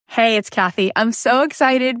Hey, it's Kathy. I'm so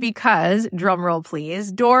excited because, drumroll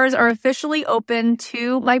please, doors are officially open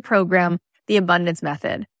to my program, The Abundance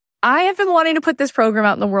Method. I have been wanting to put this program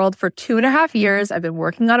out in the world for 2.5 years. I've been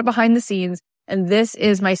working on it behind the scenes, and this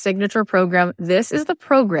is my signature program. This is the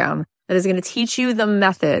program that is going to teach you the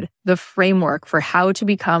method, the framework for how to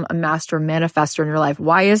become a master manifestor in your life.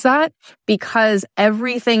 Why is that? Because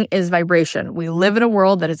everything is vibration. We live in a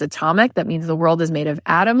world that is atomic. That means the world is made of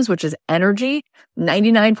atoms, which is energy.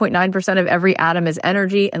 99.9% of every atom is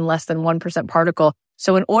energy and less than 1% particle.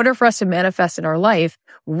 So in order for us to manifest in our life,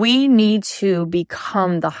 we need to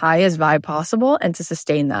become the highest vibe possible and to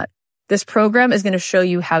sustain that. This program is going to show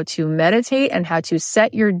you how to meditate and how to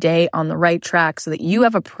set your day on the right track so that you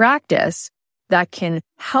have a practice that can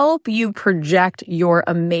help you project your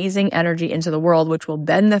amazing energy into the world, which will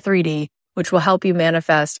bend the 3D, which will help you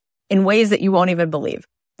manifest in ways that you won't even believe.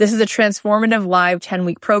 This is a transformative live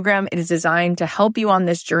 10-week program. It is designed to help you on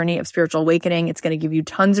this journey of spiritual awakening. It's going to give you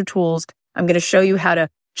tons of tools. I'm going to show you how to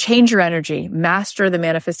change your energy, master the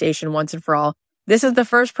manifestation once and for all. This is the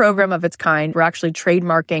first program of its kind. We're actually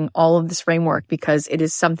trademarking all of this framework because it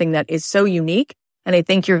is something that is so unique, and I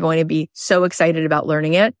think you're going to be so excited about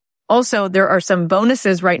learning it. Also, there are some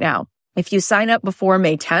bonuses right now. If you sign up before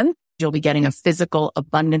May 10th, you'll be getting a physical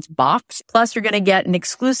abundance box. Plus, you're going to get an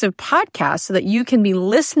exclusive podcast so that you can be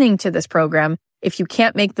listening to this program. If you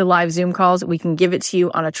can't make the live Zoom calls, we can give it to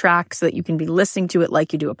you on a track so that you can be listening to it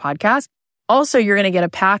like you do a podcast. Also, you're going to get a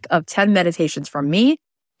pack of 10 meditations from me.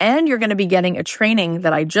 And you're going to be getting a training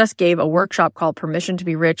that I just gave, a workshop called Permission to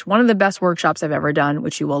be Rich, one of the best workshops I've ever done,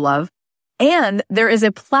 which you will love. And there is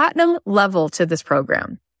a platinum level to this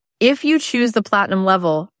program. If you choose the platinum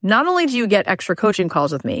level, not only do you get extra coaching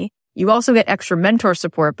calls with me, you also get extra mentor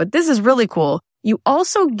support, but this is really cool. You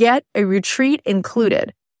also get a retreat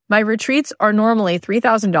included. My retreats are normally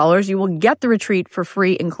 $3,000. You will get the retreat for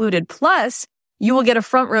free included. Plus, you will get a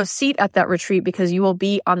front row seat at that retreat because you will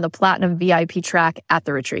be on the platinum VIP track at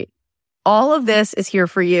the retreat. All of this is here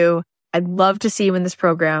for you. I'd love to see you in this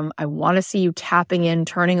program. I want to see you tapping in,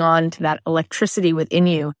 turning on to that electricity within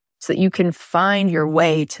you so that you can find your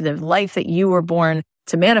way to the life that you were born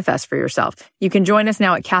to manifest for yourself. You can join us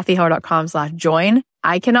now at kathyheller.com/join.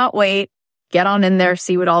 I cannot wait. Get on in there,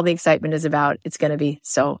 see what all the excitement is about. It's going to be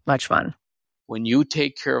so much fun. When you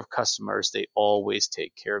take care of customers, they always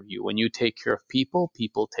take care of you. When you take care of people,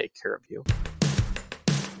 people take care of you.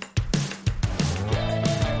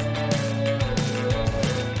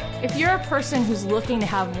 If you're a person who's looking to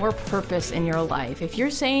have more purpose in your life, if you're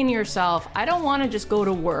saying to yourself, I don't want to just go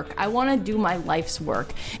to work, I want to do my life's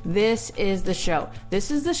work, this is the show.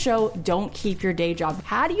 This is the show, Don't Keep Your Day Job.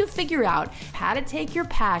 How do you figure out how to take your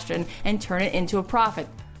passion and turn it into a profit?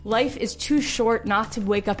 Life is too short not to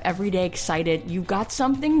wake up every day excited. You've got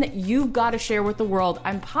something that you've got to share with the world.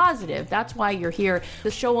 I'm positive that's why you're here. The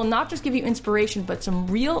show will not just give you inspiration, but some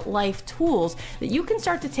real life tools that you can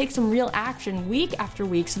start to take some real action week after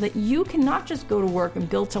week so that you can not just go to work and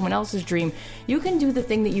build someone else's dream. You can do the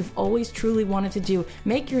thing that you've always truly wanted to do.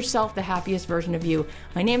 Make yourself the happiest version of you.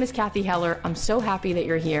 My name is Kathy Heller. I'm so happy that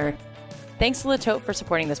you're here. Thanks to Le Tote for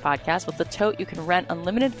supporting this podcast. With Le Tote, you can rent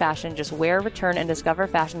unlimited fashion. Just wear, return, and discover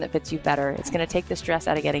fashion that fits you better. It's going to take the stress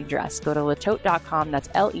out of getting dressed. Go to letote.com, that's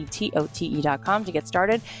LETOTE.com to get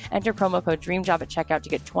started. Enter promo code DREAMJOB at checkout to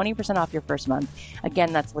get 20% off your first month.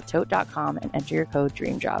 Again, that's letote.com and enter your code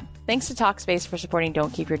DREAMJOB. Thanks to Talkspace for supporting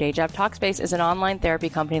Don't Keep Your Day Job. Talkspace is an online therapy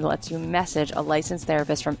company that lets you message a licensed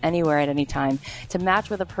therapist from anywhere at any time. To match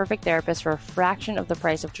with a perfect therapist for a fraction of the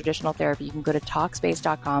price of traditional therapy, you can go to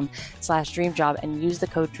Talkspace.com/DreamJob and use the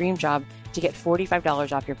code DREAMJOB to get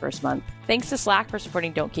 $45 off your first month. Thanks to Slack for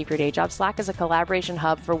supporting Don't Keep Your Day Job. Slack is a collaboration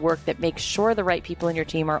hub for work that makes sure the right people in your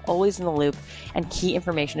team are always in the loop and key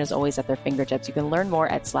information is always at their fingertips. You can learn more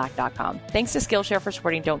at slack.com. Thanks to Skillshare for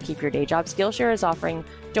supporting Don't Keep Your Day Job. Skillshare is offering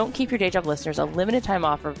Don't Keep Your Day Job listeners a limited time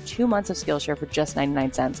offer of 2 months of Skillshare for just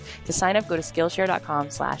 99 cents. To sign up, go to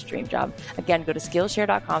Skillshare.com/DreamJob. Again, go to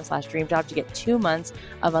Skillshare.com/DreamJob to get 2 months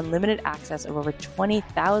of unlimited access of over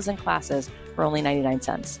 20,000 classes for only 99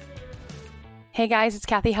 cents. Hey guys, it's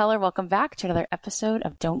Kathy Heller. Welcome back to another episode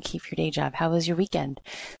of Don't Keep Your Day Job. How was your weekend?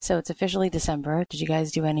 So it's officially December. Did you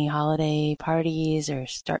guys do any holiday parties or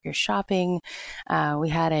start your shopping? We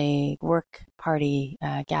had a work party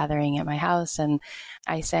gathering at my house and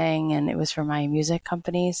I sang, and it was for my music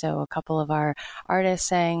company. So a couple of our artists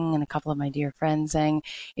sang and a couple of my dear friends sang.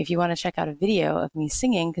 If you want to check out a video of me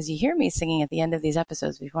singing, because you hear me singing at the end of these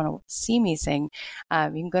episodes, if you want to see me sing,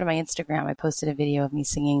 you can go to my Instagram. I posted a video of me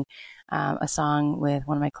singing a song with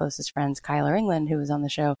one of my closest friends, Kyler England, who was on the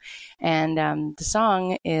show. And the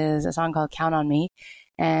song is a song called Count on Me.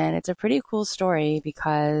 And it's a pretty cool story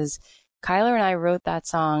because Kyler and I wrote that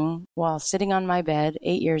song while sitting on my bed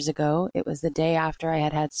 8 years ago. It was the day after I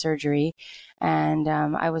had had surgery, and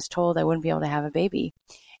I was told I wouldn't be able to have a baby.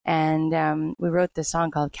 And we wrote this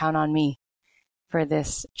song called Count on Me for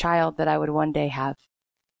this child that I would one day have.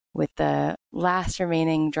 With the last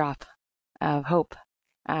remaining drop of hope,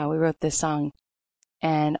 we wrote this song.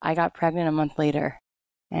 And I got pregnant a month later,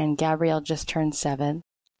 and Gabrielle just turned 7,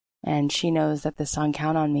 and she knows that the song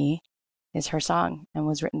Count on Me is her song and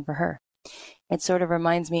was written for her. It sort of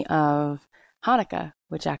reminds me of Hanukkah,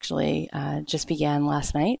 which actually just began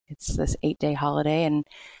last night. It's this 8-day holiday, and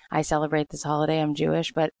I celebrate this holiday. I'm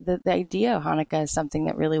Jewish, but the idea of Hanukkah is something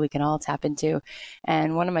that really we can all tap into.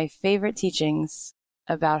 And one of my favorite teachings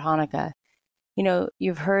about Hanukkah, you know,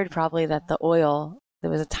 you've heard probably that the oil,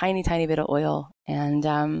 there was a tiny, tiny bit of oil,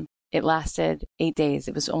 and it lasted 8 days.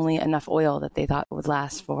 It was only enough oil that they thought would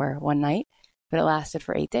last for one night, but it lasted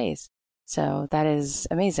for 8 days. So that is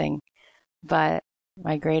amazing. But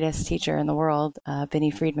my greatest teacher in the world, Benny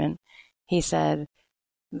Friedman, he said,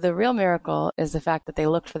 the real miracle is the fact that they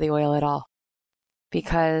looked for the oil at all.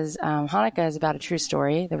 Because Hanukkah is about a true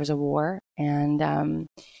story. There was a war, and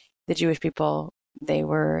the Jewish people, they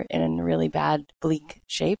were in a really bad, bleak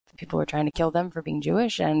shape. People were trying to kill them for being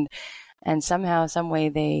Jewish, and somehow, some way,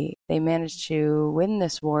 they managed to win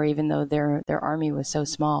this war, even though their army was so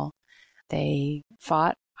small. They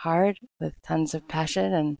fought hard with tons of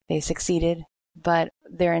passion, and they succeeded. But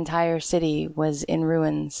their entire city was in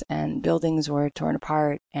ruins, and buildings were torn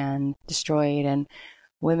apart and destroyed, and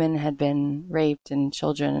women had been raped, and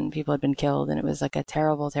children and people had been killed, and it was like a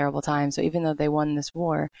terrible, terrible time. So even though they won this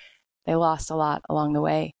war, they lost a lot along the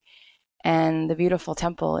way. And the beautiful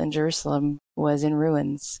temple in Jerusalem was in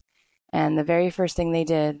ruins. And the very first thing they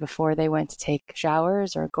did before they went to take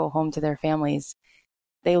showers or go home to their families,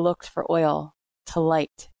 they looked for oil to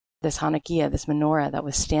light this Hanukkah, this menorah that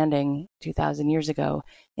was standing 2,000 years ago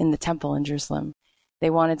in the temple in Jerusalem.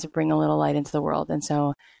 They wanted to bring a little light into the world. And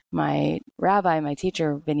so my rabbi, my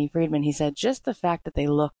teacher, Benny Friedman, he said, just the fact that they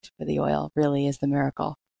looked for the oil really is the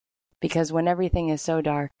miracle. Because when everything is so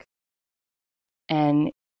dark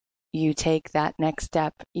and you take that next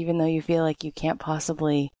step, even though you feel like you can't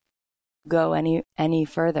possibly go any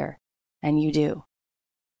further, and you do,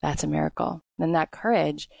 that's a miracle. And that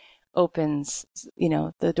courage opens, you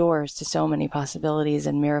know, the doors to so many possibilities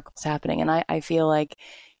and miracles happening. And I feel like,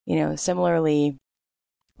 you know, similarly,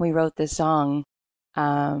 we wrote this song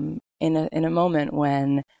in a moment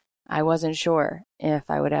when I wasn't sure if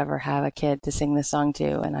I would ever have a kid to sing this song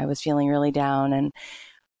to, and I was feeling really down. And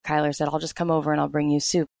Kyler said, I'll just come over and I'll bring you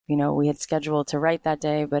soup. You know, we had scheduled to write that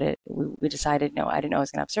day, but we decided, no, I didn't know I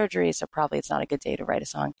was going to have surgery, so probably it's not a good day to write a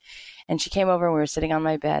song. And she came over and we were sitting on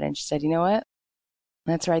my bed, and she said, you know what?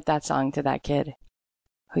 Let's write that song to that kid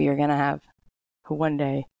who you're going to have, who one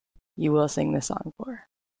day you will sing this song for.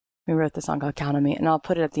 We wrote the song called Count on Me, and I'll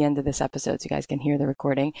put it at the end of this episode so you guys can hear the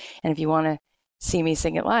recording. And if you want to see me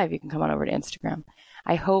sing it live, you can come on over to Instagram.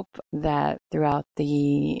 I hope that throughout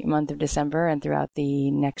the month of December and throughout the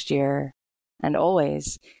next year and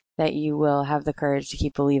always, that you will have the courage to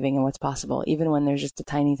keep believing in what's possible, even when there's just a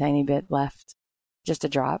tiny, tiny bit left, just a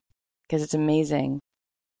drop, because it's amazing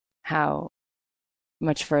how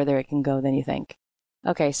much further it can go than you think.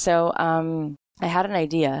 Okay, so I had an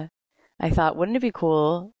idea. I thought, wouldn't it be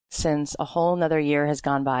cool, since a whole nother year has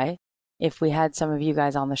gone by, if we had some of you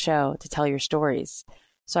guys on the show to tell your stories?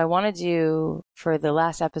 So I want to do, for the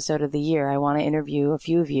last episode of the year, I want to interview a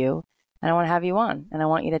few of you, and I want to have you on, and I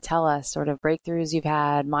want you to tell us sort of breakthroughs you've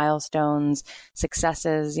had, milestones,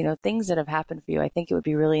 successes, you know, things that have happened for you. I think it would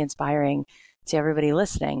be really inspiring to everybody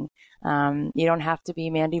listening. You don't have to be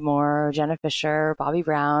Mandy Moore or Jenna Fisher or Bobby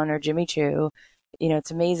Brown or Jimmy Choo. You know,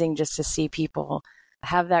 it's amazing just to see people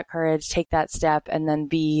have that courage, take that step, and then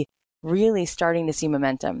be really starting to see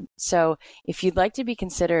momentum. So if you'd like to be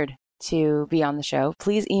considered to be on the show,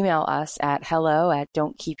 please email us at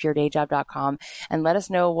hello@don'tkeepyourdayjob.com and let us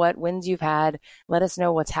know what wins you've had. Let us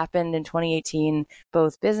know what's happened in 2018,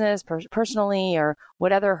 both business, personally, or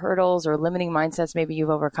what other hurdles or limiting mindsets maybe you've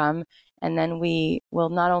overcome. And then we will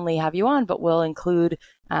not only have you on, but we'll include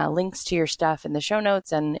links to your stuff in the show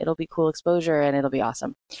notes, and it'll be cool exposure and it'll be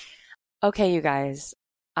awesome. Okay, you guys,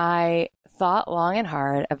 I thought long and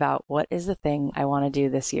hard about what is the thing I want to do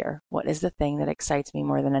this year. What is the thing that excites me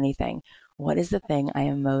more than anything? What is the thing I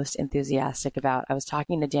am most enthusiastic about? I was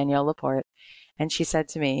talking to Danielle Laporte, and she said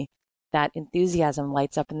to me that enthusiasm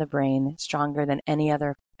lights up in the brain stronger than any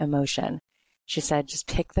other emotion. She said, just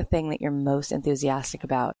pick the thing that you're most enthusiastic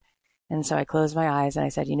about. And so I closed my eyes and I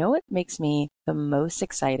said, you know what makes me the most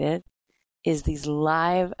excited is these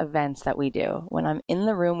live events that we do when I'm in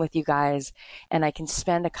the room with you guys and I can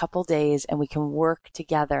spend a couple days and we can work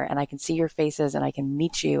together and I can see your faces and I can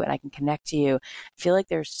meet you and I can connect to you. I feel like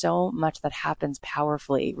there's so much that happens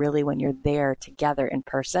powerfully really when you're there together in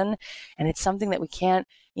person. And it's something that we can't,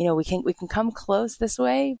 we can come close this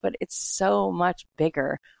way, but it's so much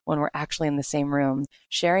bigger when we're actually in the same room,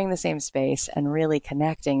 sharing the same space and really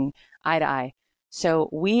connecting eye to eye. So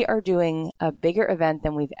we are doing a bigger event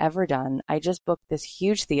than we've ever done. I just booked this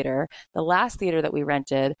huge theater. The last theater that we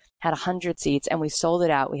rented had 100 seats and we sold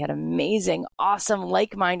it out. We had amazing, awesome,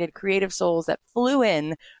 like-minded, creative souls that flew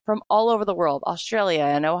in from all over the world, Australia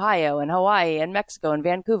and Ohio and Hawaii and Mexico and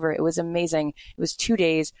Vancouver. It was amazing. It was 2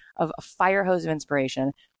 days of a fire hose of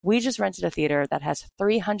inspiration. We just rented a theater that has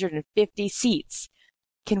 350 seats.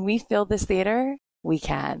 Can we fill this theater? We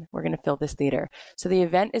can. We're going to fill this theater. So the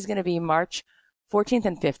event is going to be March 14th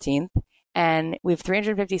and 15th, and we have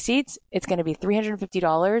 350 seats. It's going to be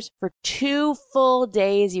 $350 for 2 full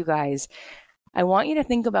days, you guys. I want you to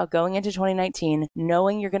think about going into 2019,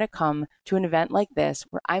 knowing you're going to come to an event like this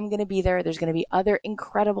where I'm going to be there. There's going to be other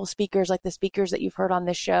incredible speakers like the speakers that you've heard on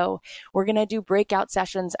this show. We're going to do breakout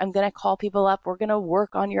sessions. I'm going to call people up. We're going to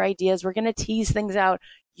work on your ideas. We're going to tease things out.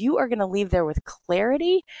 You are going to leave there with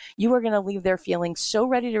clarity. You are going to leave there feeling so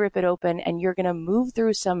ready to rip it open, and you're going to move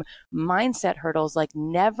through some mindset hurdles like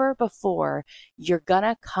never before. You're going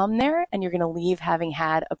to come there and you're going to leave having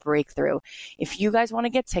had a breakthrough. If you guys want to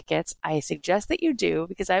get tickets, I suggest that you do,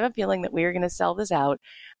 because I have a feeling that we are going to sell this out.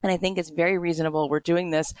 And I think it's very reasonable. We're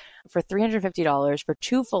doing this for $350 for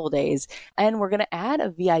 2 full days. And we're going to add a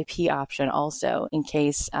VIP option also in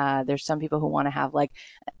case there's some people who want to have like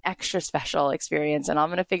an extra special experience. And I'm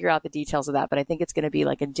going to figure out the details of that. But I think it's going to be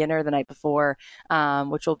like a dinner the night before,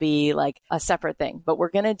 which will be like a separate thing. But we're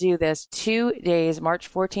going to do this 2 days,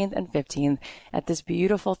 March 14th and 15th at this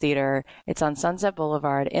beautiful theater. It's on Sunset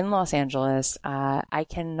Boulevard in Los Angeles. I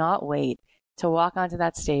cannot wait to walk onto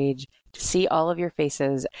that stage, to see all of your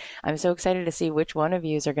faces. I'm so excited to see which one of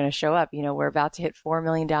yous are going to show up. We're about to hit 4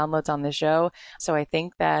 million downloads on the show. So I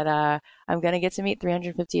think that I'm going to get to meet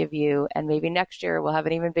 350 of you. And maybe next year we'll have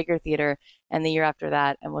an even bigger theater, and the year after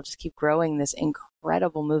that. And we'll just keep growing this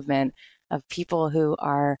incredible movement of people who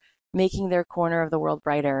are making their corner of the world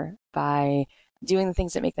brighter by doing the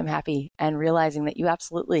things that make them happy and realizing that you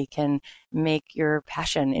absolutely can make your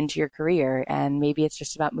passion into your career. And maybe it's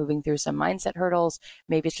just about moving through some mindset hurdles.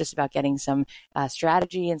 Maybe it's just about getting some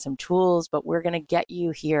strategy and some tools, but we're going to get you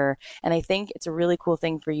here. And I think it's a really cool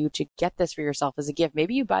thing for you to get this for yourself as a gift.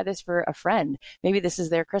 Maybe you buy this for a friend. Maybe this is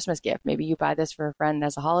their Christmas gift. Maybe you buy this for a friend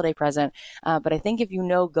as a holiday present. But I think if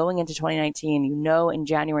going into 2019, in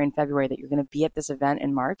January and February that you're going to be at this event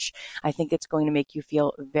in March, I think it's going to make you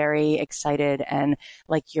feel very excited and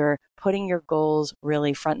like you're putting your goals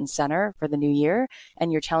really front and center for the new year. And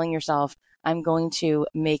you're telling yourself, I'm going to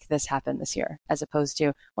make this happen this year, as opposed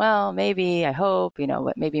to, well, maybe, I hope,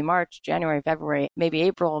 but maybe March, January, February, maybe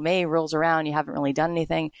April, May rolls around. You haven't really done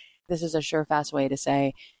anything. This is a sure, fast way to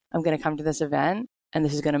say, I'm going to come to this event and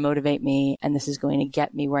this is going to motivate me and this is going to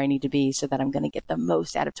get me where I need to be so that I'm going to get the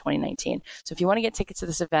most out of 2019. So if you want to get tickets to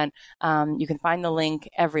this event, you can find the link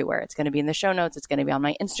everywhere. It's going to be in the show notes. It's going to be on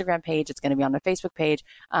my Instagram page. It's going to be on my Facebook page.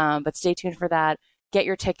 But stay tuned for that. Get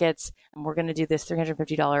your tickets. And we're going to do this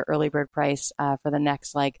 $350 early bird price for the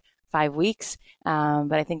next 5 weeks.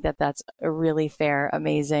 But I think that that's a really fair,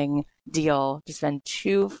 amazing deal to spend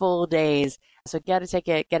 2 full days. So get a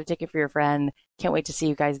ticket for your friend. Can't wait to see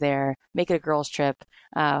you guys there. Make it a girls trip,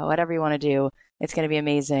 whatever you want to do. It's going to be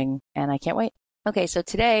amazing. And I can't wait. Okay, so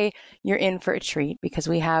today you're in for a treat because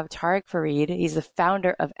we have Tariq Farid. He's the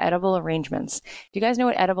founder of Edible Arrangements. If you guys know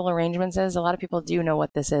what Edible Arrangements is, a lot of people do know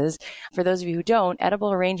what this is. For those of you who don't,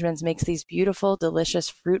 Edible Arrangements makes these beautiful, delicious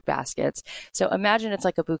fruit baskets. So imagine it's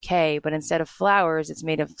like a bouquet, but instead of flowers, it's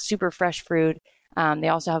made of super fresh fruit. They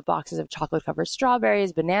also have boxes of chocolate-covered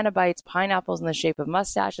strawberries, banana bites, pineapples in the shape of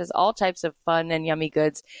mustaches, all types of fun and yummy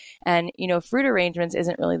goods. And, fruit arrangements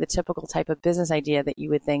isn't really the typical type of business idea that you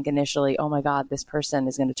would think initially, oh my God, this person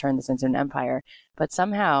is going to turn this into an empire. But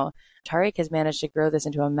somehow, Tariq has managed to grow this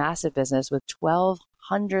into a massive business with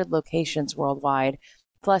 1,200 locations worldwide.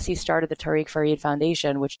 Plus, he started the Tariq Farid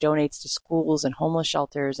Foundation, which donates to schools and homeless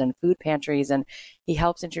shelters and food pantries, and he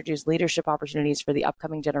helps introduce leadership opportunities for the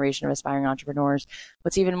upcoming generation of aspiring entrepreneurs.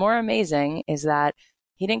 What's even more amazing is that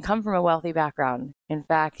he didn't come from a wealthy background. In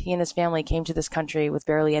fact, he and his family came to this country with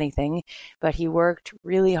barely anything, but he worked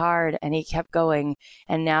really hard and he kept going,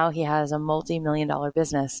 and now he has a multi-million-dollar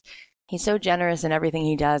business. He's so generous in everything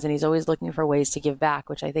he does, and he's always looking for ways to give back,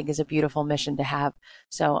 which I think is a beautiful mission to have.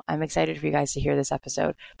 So I'm excited for you guys to hear this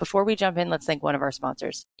episode. Before we jump in, let's thank one of our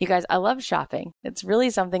sponsors. You guys, I love shopping. It's really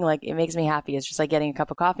something like, it makes me happy. It's just like getting a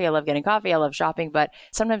cup of coffee. I love getting coffee. I love shopping, but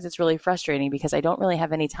sometimes it's really frustrating because I don't really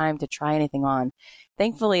have any time to try anything on.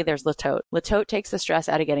 Thankfully, there's Le Tote. Le Tote takes the stress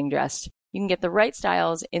out of getting dressed. You can get the right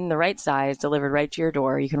styles in the right size delivered right to your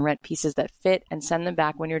door. You can rent pieces that fit and send them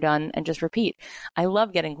back when you're done and just repeat. I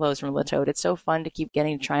love getting clothes from Le Tote. It's so fun to keep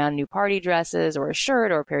getting to try on new party dresses or a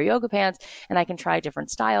shirt or a pair of yoga pants, and I can try different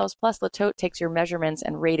styles. Plus, Le Tote takes your measurements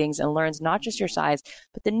and ratings and learns not just your size,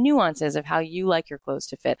 but the nuances of how you like your clothes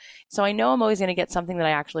to fit. So I know I'm always going to get something that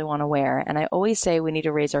I actually want to wear, and I always say we need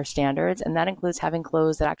to raise our standards, and that includes having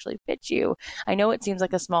clothes that actually fit you. I know it seems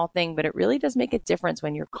like a small thing, but it really does make a difference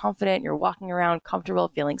when you're confident, you're walking around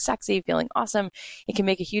comfortable, feeling sexy, feeling awesome. It can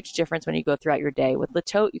make a huge difference when you go throughout your day. With Le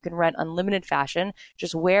Tote, you can rent unlimited fashion.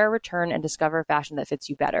 Just wear, return, and discover fashion that fits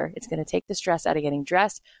you better. It's going to take the stress out of getting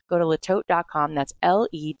dressed. Go to letote.com. That's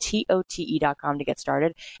LETOTE.com to get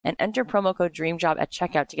started, and enter promo code DREAMJOB at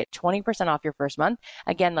checkout to get 20% off your first month.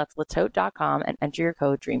 Again, that's letote.com and enter your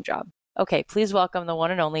code DREAMJOB. Okay, please welcome the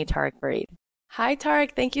one and only Tariq Farid. Hi,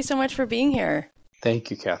 Tariq. Thank you so much for being here.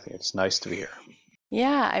 Thank you, Kathy. It's nice to be here.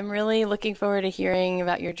 Yeah, I'm really looking forward to hearing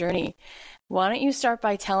about your journey. Why don't you start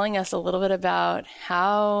by telling us a little bit about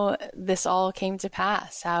how this all came to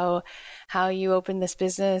pass, how you opened this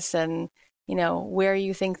business, and where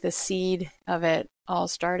you think the seed of it all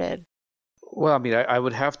started? Well, I mean, I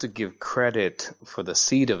would have to give credit for the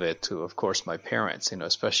seed of it to, of course, my parents,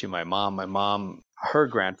 especially my mom. My mom, her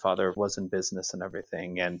grandfather was in business and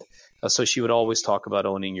everything. And so she would always talk about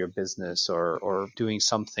owning your business or doing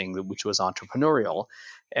something which was entrepreneurial.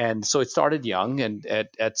 And so it started young. And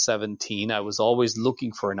at 17, I was always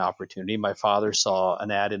looking for an opportunity. My father saw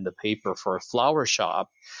an ad in the paper for a flower shop.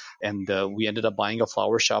 And we ended up buying a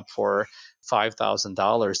flower shop for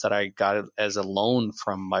 $5,000 that I got as a loan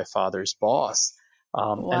from my father's boss.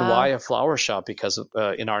 Wow. And why a flower shop? Because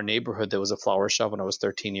in our neighborhood, there was a flower shop when I was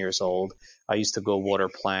 13 years old. I used to go water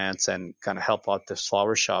plants and kind of help out this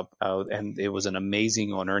flower shop out. And it was an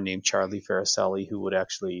amazing owner named Charlie Fariselli who would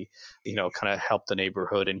actually, kind of help the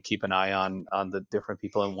neighborhood and keep an eye on the different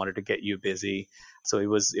people and wanted to get you busy. So it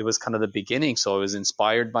was kind of the beginning. So I was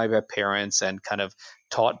inspired by my parents and kind of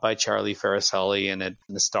taught by Charlie Fariselli, and it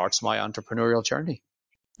starts my entrepreneurial journey.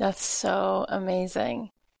 That's so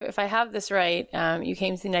amazing. If I have this right, you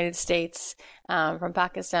came to the United States from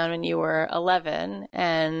Pakistan when you were 11,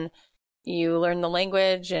 and you learned the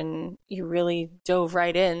language, and you really dove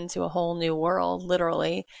right into a whole new world,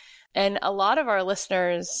 literally. And a lot of our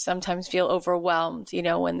listeners sometimes feel overwhelmed,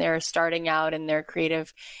 when they're starting out in their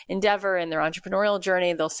creative endeavor and their entrepreneurial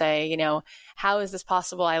journey. They'll say, how is this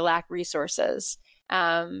possible? I lack resources.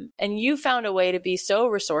 And you found a way to be so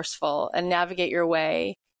resourceful and navigate your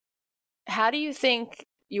way. How do you think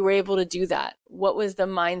you were able to do that? What was the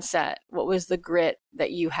mindset? What was the grit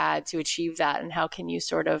that you had to achieve that? And how can you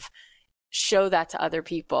sort of show that to other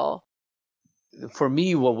people? For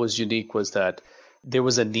me, what was unique was that there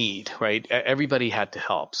was a need, right? Everybody had to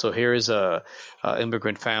help. So here is a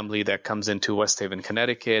immigrant family that comes into West Haven,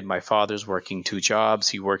 Connecticut. My father's working 2 jobs.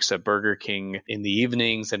 He works at Burger King in the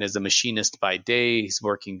evenings and is a machinist by day. He's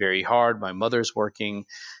working very hard. My mother's working.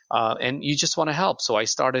 And you just want to help. So I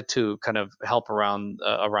started to kind of help around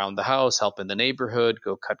the house, help in the neighborhood,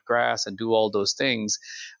 go cut grass and do all those things.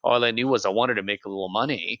 All I knew was I wanted to make a little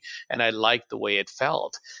money, and I liked the way it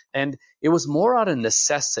felt. And it was more out of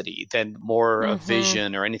necessity than more a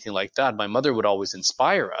vision or anything like that. My mother would always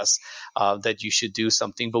inspire us that you should do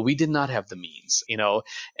something, but we did not have the means,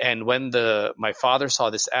 And when my father saw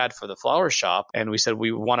this ad for the flower shop, and we said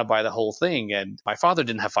we want to buy the whole thing, and my father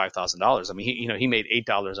didn't have $5,000. I mean, he made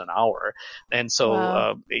 $8 an hour, and so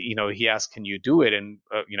Wow. he asked, "Can you do it?" And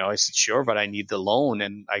I said, "Sure, but I need the loan,"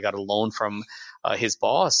 and I got a loan from his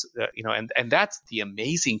boss. And that's the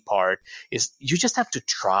amazing part is you just have to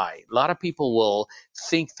try. A lot of people will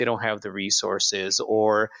think they don't have the resources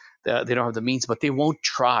or they don't have the means, but they won't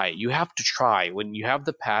try. You have to try. When you have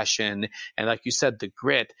the passion and, like you said, the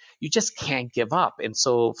grit, you just can't give up. And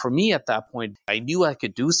so for me at that point, I knew I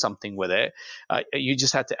could do something with it. You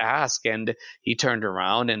just had to ask. And he turned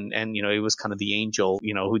around and it was kind of the angel,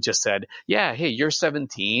 who just said, yeah, hey, you're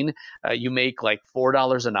 17. You make like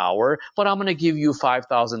 $4 an hour, but I'm going to give you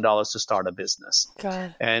 $5,000 to start a business.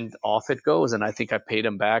 God. And off it goes. And I think I paid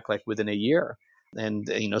him back like within a year. And,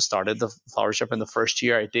 started the flower shop. In the first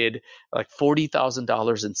year, I did like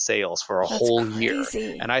 $40,000 in sales for a whole year.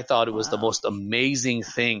 And I thought it was the most amazing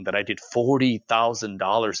thing that I did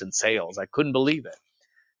 $40,000 in sales. I couldn't believe it.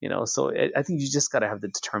 So I think you just got to have the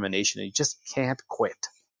determination. You just can't quit.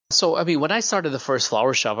 So, I mean, when I started the first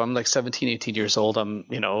flower shop, I'm like 17, 18 years old. I'm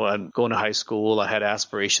going to high school. I had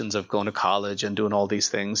aspirations of going to college and doing all these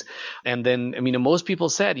things. And then, I mean, most people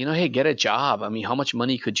said, hey, get a job. I mean, how much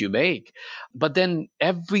money could you make? But then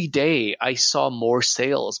every day I saw more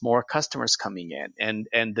sales, more customers coming in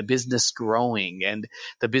and the business growing and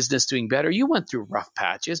the business doing better. You went through rough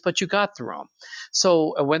patches, but you got through them.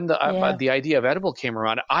 So when the idea of edible came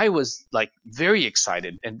around, I was like very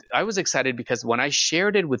excited. And I was excited because when I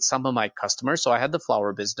shared it with some of my customers, so I had the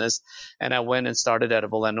flower business and I went and started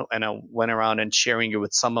edible and I went around and sharing it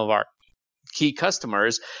with some of our key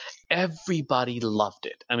customers. Everybody loved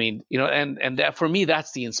it. I mean, and that for me,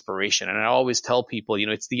 that's the inspiration. And I always tell people,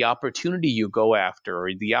 it's the opportunity you go after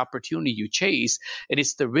or the opportunity you chase, and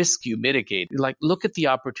it's the risk you mitigate. Like, look at the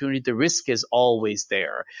opportunity. The risk is always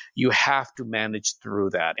there. You have to manage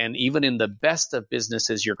through that. And even in the best of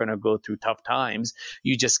businesses, you're going to go through tough times.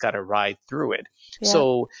 You just got to ride through it. Yeah.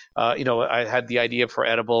 So, I had the idea for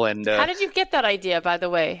edible. And how did you get that idea, by the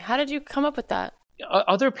way? How did you come up with that?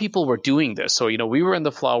 Other people were doing this. So, we were in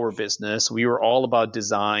the flower business. We were all about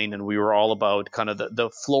design and we were all about kind of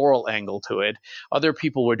the floral angle to it. Other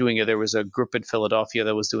people were doing it. There was a group in Philadelphia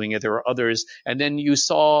that was doing it. There were others. And then you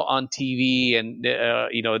saw on TV and,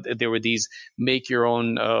 there were these make your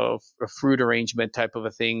own fruit arrangement type of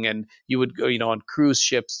a thing. And you would go, on cruise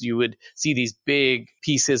ships, you would see these big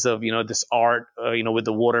pieces of, this art, with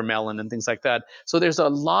the watermelon and things like that. So there's a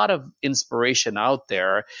lot of inspiration out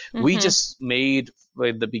there. Mm-hmm. We just made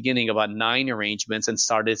at the beginning about 9 arrangements and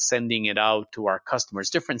started sending it out to our customers,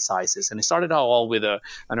 different sizes. And it started out all with an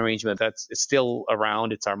arrangement that's still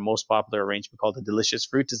around. It's our most popular arrangement called the Delicious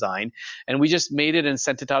Fruit Design. And we just made it and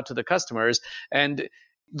sent it out to the customers. And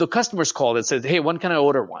the customers called and said, hey, when can I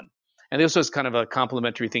order one? And this was kind of a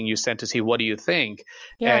complimentary thing you sent to see, what do you think?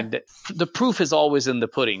 Yeah. And the proof is always in the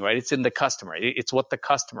pudding, right? It's in the customer. It's what the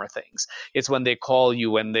customer thinks. It's when they call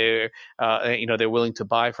you and they're willing to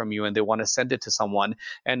buy from you and they want to send it to someone.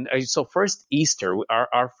 And so first Easter,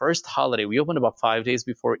 our first holiday, we opened about 5 days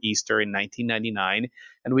before Easter in 1999.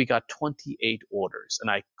 And we got 28 orders.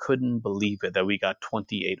 And I couldn't believe it that we got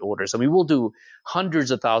 28 orders. I mean, we'll do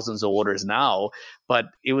hundreds of thousands of orders now, but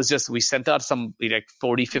it was just, we sent out some like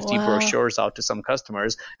 40, 50 brochures out to some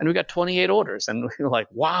customers and we got 28 orders. And we were like,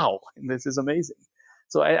 wow, this is amazing.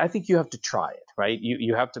 So I think you have to try it, right?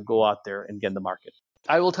 You have to go out there and get in the market.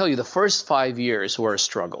 I will tell you, the first 5 years were a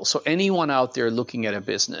struggle. So anyone out there looking at a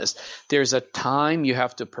business, there's a time you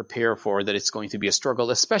have to prepare for that it's going to be a struggle,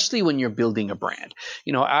 especially when you're building a brand.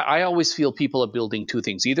 I always feel people are building two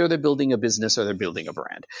things. Either they're building a business or they're building a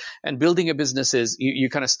brand. And building a business is you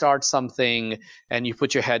kind of start something and you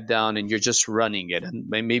put your head down and you're just running it. And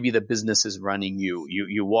maybe the business is running you.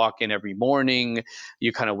 You walk in every morning,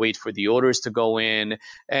 you kind of wait for the orders to go in.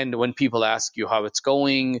 And when people ask you how it's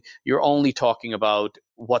going, you're only talking about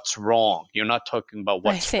what's wrong. You're not talking about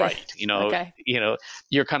what's right. Okay.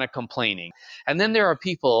 You're kind of complaining. And then there are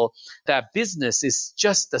people that business is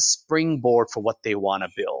just a springboard for what they want to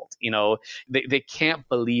build. They can't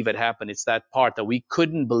believe it happened. It's that part that we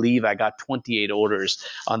couldn't believe I got 28 orders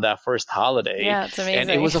on that first holiday. Yeah, it's amazing.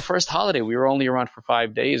 And it was the first holiday. We were only around for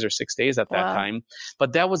 5 days or 6 days at that time.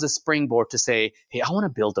 But that was a springboard to say, hey, I want to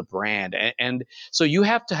build a brand. And so you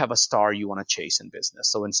have to have a star you want to chase in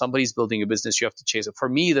business. So when somebody's building a business, you have to chase it.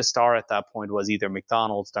 For me, the star at that point was either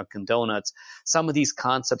McDonald's, Dunkin' Donuts, some of these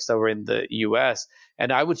concepts that were in the US.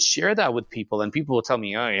 And I would share that with people and people would tell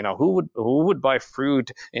me, who would buy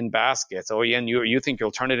fruit in baskets? Oh, yeah, and you think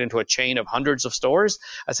you'll turn it into a chain of hundreds of stores?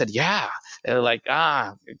 I said, yeah. They're like,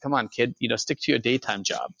 come on, kid, stick to your daytime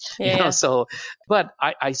job. Yeah. So, but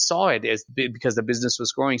I saw it as because the business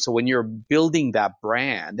was growing. So when you're building that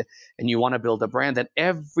brand and you want to build a brand, then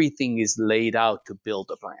everything is laid out to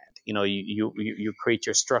build a brand. You create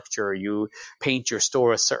your structure, you paint your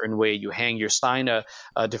store a certain way, you hang your sign a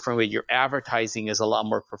different way, your advertising is a lot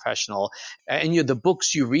more professional, and the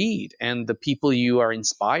books you read and the people you are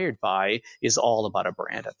inspired by is all about a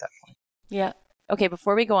brand at that point. Yeah. Okay,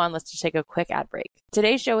 before we go on, let's just take a quick ad break.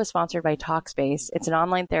 Today's show is sponsored by Talkspace. It's an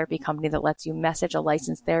online therapy company that lets you message a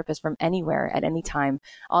licensed therapist from anywhere at any time.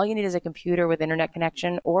 All you need is a computer with internet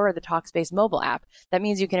connection or the Talkspace mobile app. That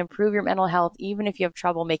means you can improve your mental health even if you have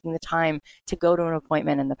trouble making the time to go to an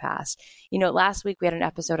appointment in the past. Last week we had an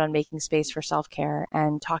episode on making space for self-care,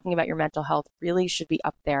 and talking about your mental health really should be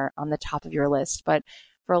up there on the top of your list. But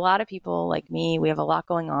for a lot of people like me, we have a lot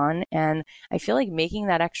going on, and I feel like making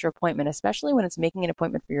that extra appointment, especially when it's making an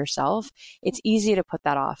appointment for yourself, it's easy to put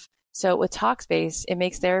that off. So with Talkspace, it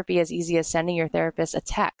makes therapy as easy as sending your therapist a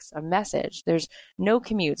text, a message. There's no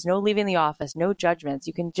commutes, no leaving the office, no judgments.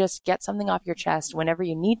 You can just get something off your chest whenever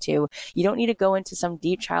you need to. You don't need to go into some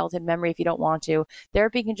deep childhood memory if you don't want to.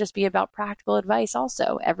 Therapy can just be about practical advice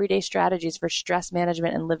also, everyday strategies for stress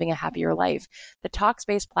management and living a happier life. The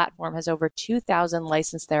Talkspace platform has over 2,000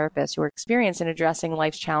 licensed therapists who are experienced in addressing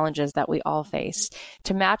life's challenges that we all face.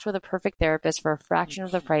 To match with a perfect therapist for a fraction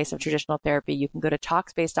of the price of traditional therapy, you can go to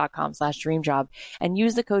Talkspace.com/dreamjob and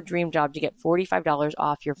use the code DREAMJOB to get $45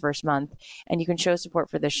 off your first month. And you can show support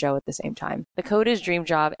for this show at the same time. The code is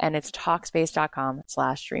DREAMJOB and it's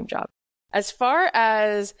Talkspace.com/dreamjob. As far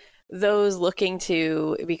as those looking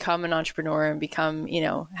to become an entrepreneur and become,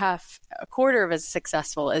 half a quarter of as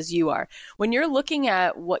successful as you are, when you're looking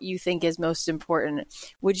at what you think is most important,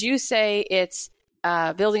 would you say it's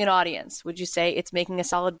building an audience? Would you say it's making a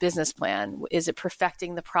solid business plan? Is it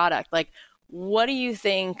perfecting the product? Like, what do you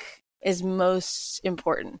think is most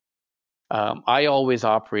important? I always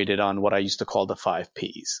operated on what I used to call the 5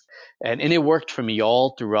 Ps. And it worked for me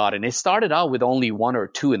all throughout. And it started out with only 1 or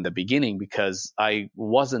 2 in the beginning because I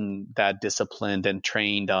wasn't that disciplined and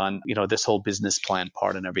trained on, this whole business plan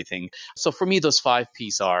part and everything. So for me, those 5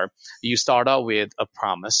 Ps are, you start out with a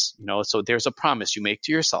promise, so there's a promise you make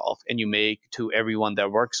to yourself and you make to everyone that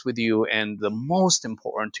works with you, and the most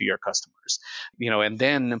important, to your customers, and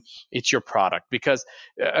then it's your product, because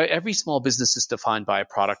every small business is defined by a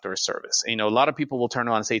product or a service. A lot of people will turn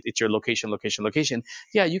around and say it's your location.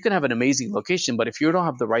 Yeah, you can have an amazing location, but if you don't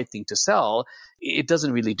have the right thing to sell, it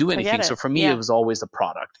doesn't really do anything. So for me, It was always the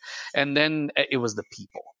product. And then it was the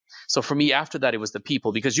people. So for me, after that, it was the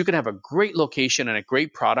people, because you can have a great location and a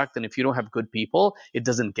great product, and if you don't have good people, it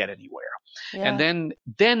doesn't get anywhere. Yeah. And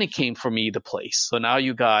then it came for me, the place. So now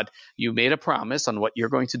you made a promise on what you're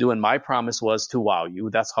going to do. And my promise was to wow you.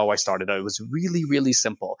 That's how I started out. It was really, really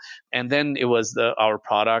simple. And then it was our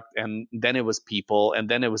product, and then it was people, and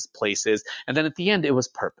then it was places. And then at the end, it was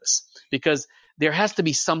purpose, because there has to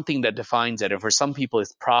be something that defines it. And for some people,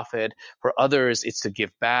 it's profit. For others, it's to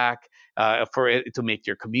give back, for it to make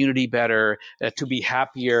your community better, to be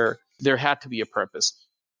happier. There had to be a purpose.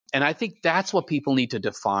 And I think that's what people need to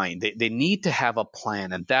define. They need to have a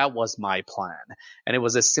plan. And that was my plan. And it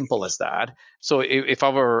was as simple as that. So if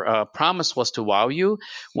our promise was to wow you,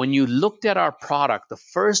 when you looked at our product, the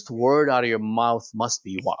first word out of your mouth must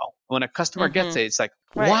be wow. When a customer gets it, it's like,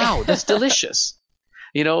 wow, that's delicious.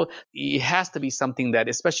 It has to be something that,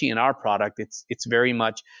 especially in our product, it's very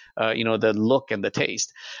much, the look and the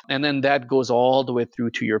taste. And then that goes all the way through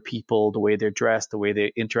to your people, the way they're dressed, the way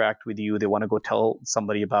they interact with you. They want to go tell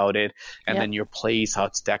somebody about it. And then your place, how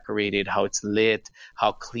it's decorated, how it's lit,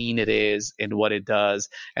 how clean it is, and what it does.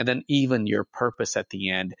 And then even your purpose at the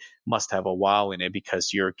end must have a wow in it,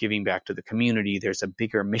 because you're giving back to the community. There's a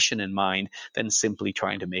bigger mission in mind than simply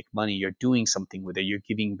trying to make money. You're doing something with it. You're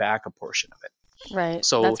giving back a portion of it. Right.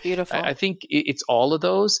 So that's beautiful. I think it's all of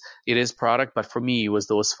those. It is product, but for me, it was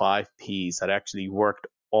those 5 Ps that actually worked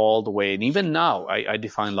all the way. And even now, I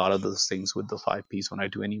define a lot of those things with the 5 Ps when I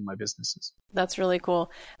do any of my businesses. That's really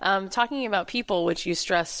cool. Talking about people, which you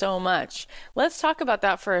stress so much, let's talk about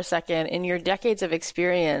that for a second. In your decades of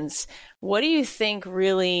experience, what do you think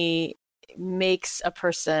really makes a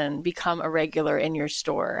person become a regular in your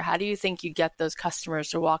store? How do you think you get those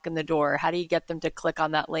customers to walk in the door? How do you get them to click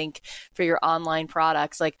on that link for your online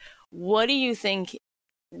products? Like, what do you think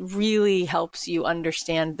really helps you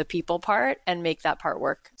understand the people part and make that part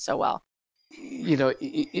work so well?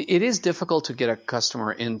 It is difficult to get a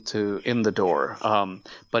customer in the door,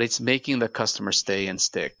 but it's making the customer stay and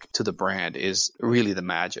stick to the brand is really the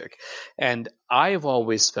magic. And I've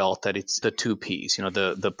always felt that it's the 2 Ps,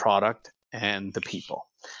 the product and the people.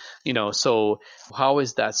 So how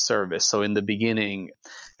is that service? So in the beginning,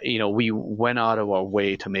 we went out of our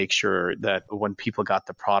way to make sure that when people got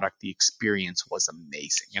the product, the experience was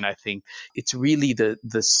amazing. And I think it's really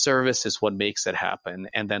the service is what makes it happen.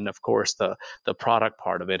 And then, of course, the product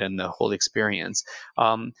part of it and the whole experience.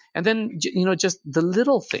 And then, just the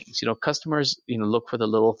little things, customers, look for the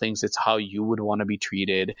little things. It's how you would want to be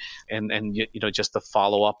treated. And just the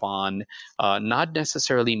follow up on not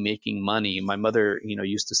necessarily making money. My mother,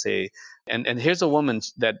 used to say, and here's a woman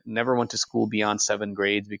that never went to school beyond 7th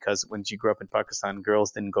grade, because when she grew up in Pakistan,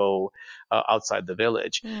 girls didn't go outside the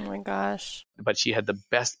village. Oh my gosh. But she had the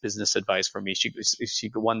best business advice for me. She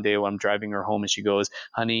one day when I'm driving her home, and she goes,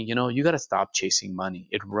 honey, you got to stop chasing money.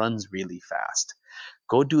 It runs really fast.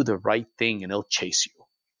 Go do the right thing and it'll chase you.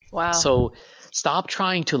 Wow. So stop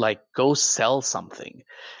trying to like go sell something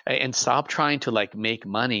and stop trying to like make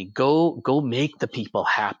money. Go make the people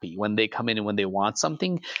happy when they come in and when they want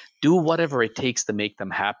something. Do whatever it takes to make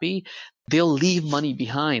them happy. They'll leave money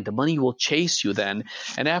behind. The money will chase you then.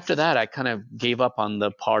 And after that, I kind of gave up on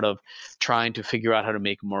the part of trying to figure out how to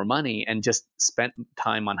make more money and just spent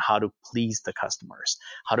time on how to please the customers,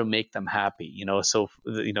 how to make them happy. So,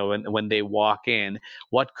 when they walk in,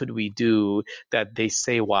 what could we do that they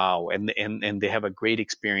say, wow, and they have a great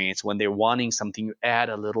experience. When they're wanting something, you add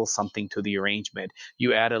a little something to the arrangement.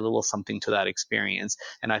 You add a little something to that experience.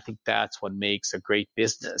 And I think that's what makes a great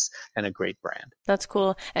business and a great brand. That's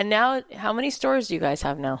cool. And now, how many stores do you guys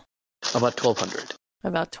have now? About 1,200.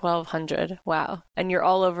 About 1,200. Wow. And you're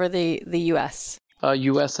all over the U.S.?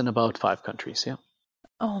 U.S. and about 5 countries, yeah.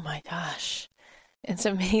 Oh my gosh. It's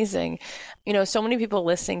amazing. So many people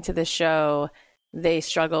listening to this show, they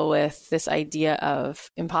struggle with this idea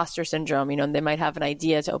of imposter syndrome. They might have an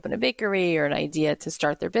idea to open a bakery or an idea to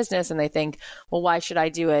start their business, and they think, well, why should I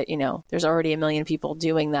do it? There's already a million people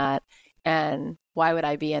doing that. And why would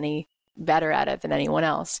I be any better at it than anyone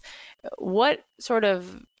else? What sort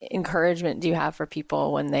of encouragement do you have for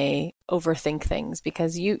people when they overthink things?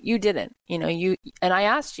 Because you didn't, and I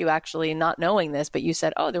asked you actually not knowing this, but you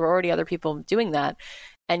said, oh, there were already other people doing that.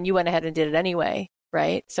 And you went ahead and did it anyway,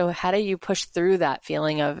 right? So how do you push through that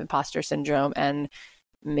feeling of imposter syndrome and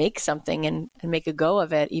make something and make a go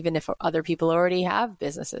of it, even if other people already have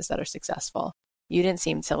businesses that are successful? You didn't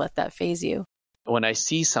seem to let that faze you. When I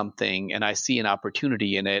see something and I see an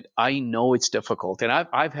opportunity in it, I know it's difficult. And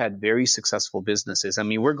I've had very successful businesses. I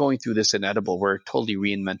mean, we're going through this in edible. We're totally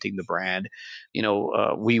reinventing the brand.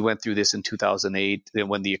 We went through this in 2008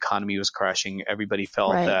 when the economy was crashing. Everybody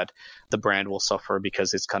felt that the brand will suffer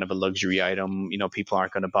because it's kind of a luxury item. People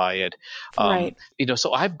aren't going to buy it.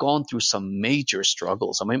 So I've gone through some major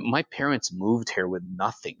struggles. I mean, my parents moved here with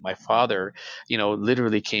nothing. My father,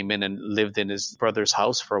 literally came in and lived in his brother's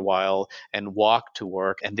house for a while and walked to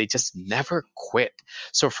work, and they just never quit.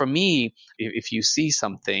 So for me, if you see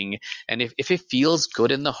something and if it feels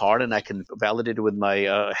good in the heart and I can validate it with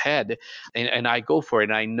my head and I go for it,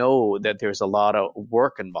 and I know that there's a lot of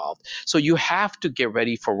work involved. So you have to get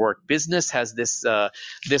ready for work. Business has this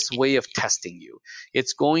way of testing you.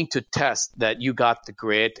 It's going to test that you got the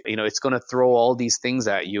grit. It's going to throw all these things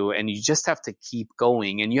at you, and you just have to keep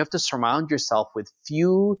going, and you have to surround yourself with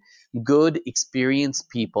few good, experienced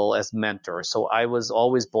people as mentors. So I was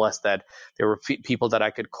always blessed that there were people that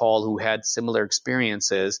I could call who had similar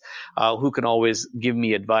experiences, who can always give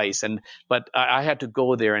me advice. But I had to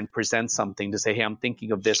go there and present something to say, hey, I'm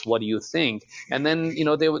thinking of this. What do you think? And then,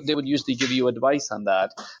 they would usually give you advice on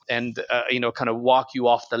that and, kind of walk you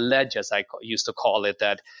off the ledge, as I used to call it,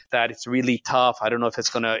 that it's really tough. I don't know if it's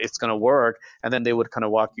going to work. And then they would kind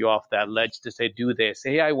of walk you off that ledge to say, do this.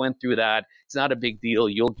 Hey, I went through that. It's not a big deal.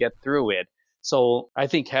 You'll get through it. So I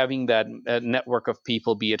think having that network of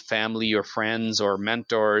people, be it family or friends or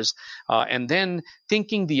mentors, and then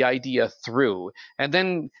thinking the idea through and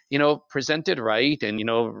then, present it right and,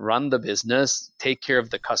 run the business, take care of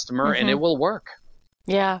the customer, and it will work.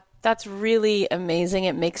 Yeah. That's really amazing.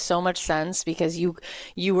 It makes so much sense because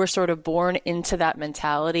you were sort of born into that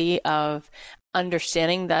mentality of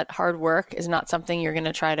understanding that hard work is not something you're going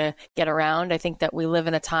to try to get around. I think that we live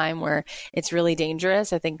in a time where it's really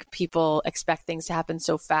dangerous. I think people expect things to happen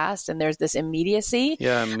so fast and there's this immediacy.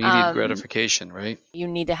 Yeah, immediate gratification, right? You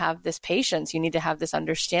need to have this patience. You need to have this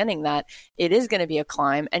understanding that it is going to be a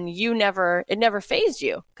climb, and it never fazed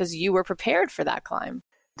you because you were prepared for that climb.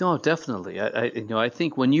 No, definitely. I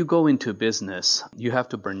think when you go into business, you have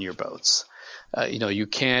to burn your boats. You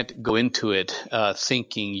can't go into it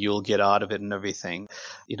thinking you'll get out of it and everything.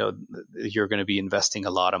 You're going to be investing a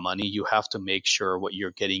lot of money. You have to make sure what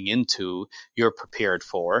you're getting into, you're prepared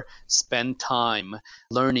for. Spend time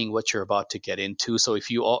learning what you're about to get into. So if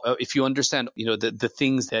you understand, the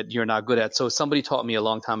things that you're not good at. So somebody taught me a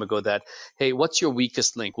long time ago that, hey, what's your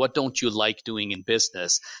weakest link? What don't you like doing in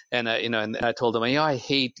business? And and I told him, I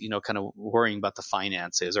hate, kind of worrying about the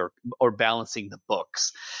finances or balancing the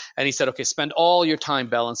books. And he said, okay, spend all your time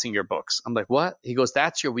balancing your books. I'm like, what? He goes,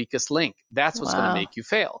 that's your weakest link. That's what's going to make you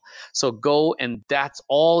fail. So go, and that's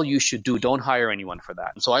all you should do. Don't hire anyone for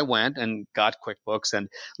that. And so I went and got QuickBooks and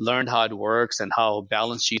learned how it works and how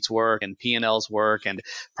balance sheets work and P&Ls work and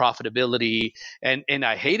profitability. And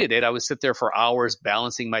I hated it. I would sit there for hours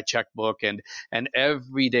balancing my checkbook. And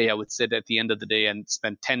every day I would sit at the end of the day and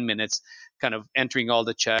spend 10 minutes kind of entering all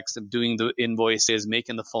the checks and doing the invoices,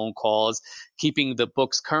 making the phone calls, keeping the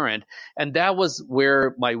books current. And that was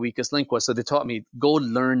where my weakest link was. So they taught me, go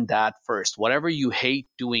learn that first. Whatever you hate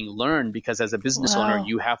doing, learn, because as a business owner,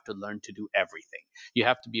 you have to learn to do everything. You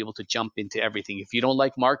have to be able to jump into everything. If you don't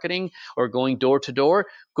like marketing or going door to door,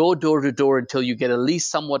 go door to door until you get at least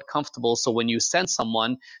somewhat comfortable. So when you send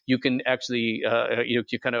someone, you can actually, you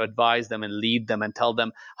kind of advise them and lead them and tell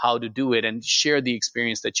them how to do it and share the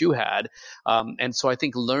experience that you had. And so I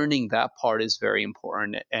think learning that part is very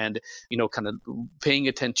important, and, kind of paying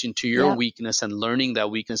attention to your weakness and learning that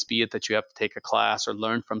weakness, be it that you have to take a class or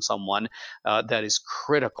learn from someone, that is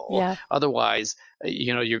critical. Yeah. Otherwise,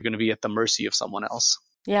 you're going to be at the mercy of someone else.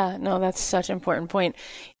 Yeah, no, that's such an important point.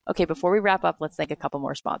 Okay, before we wrap up, let's thank a couple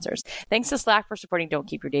more sponsors. Thanks to Slack for supporting Don't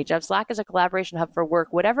Keep Your Day Job. Slack is a collaboration hub for work,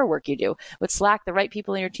 whatever work you do. With Slack, the right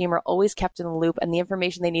people in your team are always kept in the loop, and the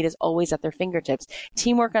information they need is always at their fingertips.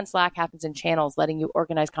 Teamwork on Slack happens in channels, letting you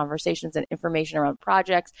organize conversations and information around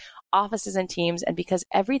projects, offices, and teams. And because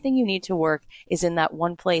everything you need to work is in that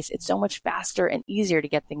one place, it's so much faster and easier to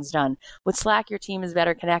get things done. With Slack, your team is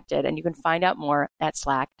better connected, and you can find out more at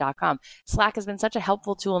slack.com. Slack has been such a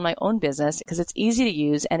helpful tool in my own business because it's easy to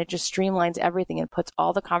use and it just streamlines everything and puts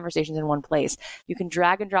all the conversations in one place. You can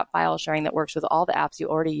drag and drop file sharing that works with all the apps you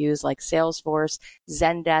already use, like Salesforce,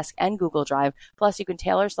 Zendesk, and Google Drive. Plus, you can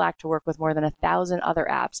tailor Slack to work with more than 1,000 other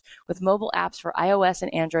apps. With mobile apps for iOS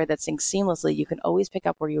and Android that sync seamlessly, you can always pick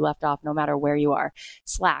up where you left off no matter where you are.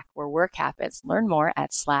 Slack, where work happens. Learn more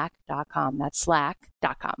at slack.com. That's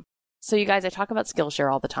slack.com. So you guys, I talk about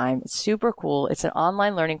Skillshare all the time. It's super cool. It's an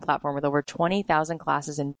online learning platform with over 20,000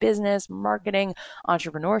 classes in business, marketing,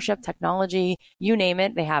 entrepreneurship, technology, you name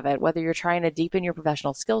it, they have it. Whether you're trying to deepen your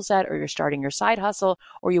professional skill set or you're starting your side hustle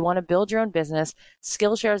or you want to build your own business,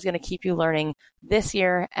 Skillshare is going to keep you learning this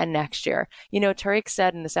year and next year. Tariq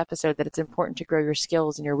said in this episode that it's important to grow your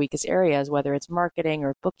skills in your weakest areas, whether it's marketing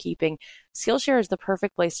or bookkeeping. Skillshare is the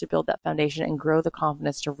perfect place to build that foundation and grow the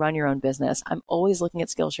confidence to run your own business. I'm always looking at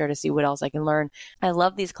Skillshare to see what else I can learn. I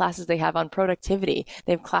love these classes they have on productivity.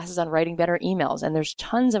 They have classes on writing better emails, and there's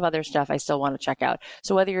tons of other stuff I still want to check out.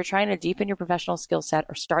 So whether you're trying to deepen your professional skill set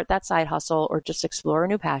or start that side hustle or just explore a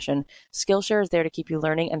new passion, Skillshare is there to keep you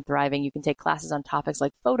learning and thriving. You can take classes on topics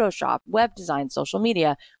like Photoshop, web design, social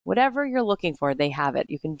media, whatever you're looking for, they have it.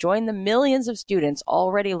 You can join the millions of students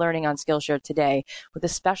already learning on Skillshare today with a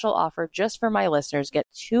special offer just for my listeners. Get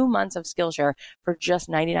 2 months of Skillshare for just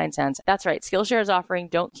 99 cents. That's right. Skillshare is offering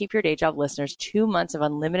Don't Keep Your Day Job listeners 2 months of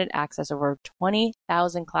unlimited access over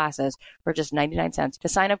 20,000 classes for just 99 cents. To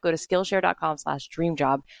sign up, go to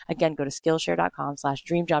Skillshare.com/dreamjob. Again, go to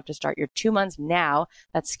Skillshare.com/dreamjob to start your 2 months now.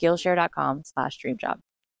 That's Skillshare.com/dreamjob.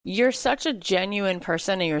 You're such a genuine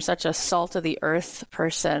person and you're such a salt of the earth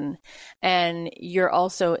person. And you're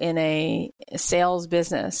also in a sales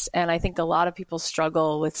business. And I think a lot of people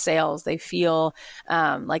struggle with sales. They feel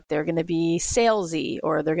like they're going to be salesy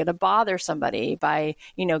or they're going to bother somebody by,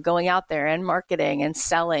 going out there and marketing and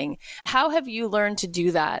selling. How have you learned to do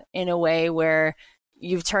that in a way where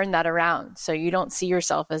you've turned that around so you don't see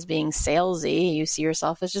yourself as being salesy, you see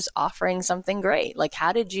yourself as just offering something great? Like,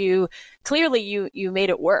 how did you, clearly you made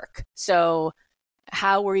it work. So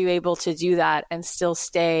how were you able to do that and still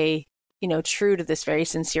stay, true to this very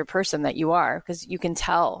sincere person that you are? Because you can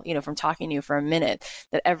tell, from talking to you for a minute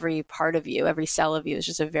that every part of you, every cell of you is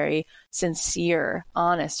just a very sincere,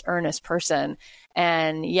 honest, earnest person.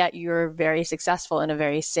 And yet you're very successful in a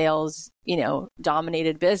very sales,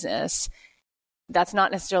 dominated business. That's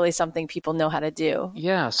not necessarily something people know how to do.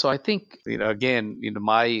 Yeah. So I think, again,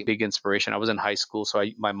 my big inspiration, I was in high school. So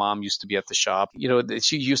my mom used to be at the shop.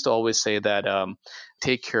 She used to always say that,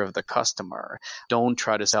 take care of the customer. Don't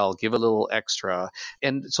try to sell, give a little extra.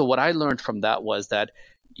 And so what I learned from that was that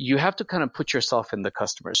you have to kind of put yourself in the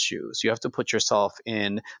customer's shoes. You have to put yourself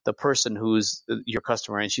in the person who's your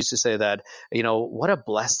customer. And she used to say that, what a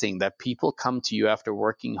blessing that people come to you after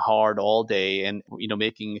working hard all day and,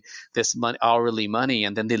 making this hourly money,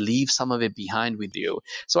 and then they leave some of it behind with you.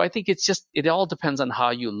 So I think it all depends on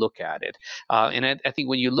how you look at it. And I think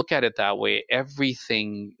when you look at it that way,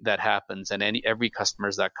 everything that happens and every customer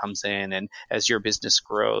that comes in, and as your business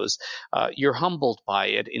grows, you're humbled by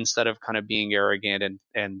it instead of kind of being arrogant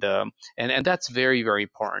and that's very, very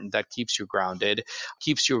important. That keeps you grounded,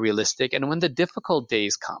 keeps you realistic. And when the difficult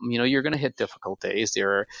days come, you're going to hit difficult days.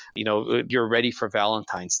 You're ready for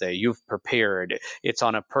Valentine's Day. You've prepared. It's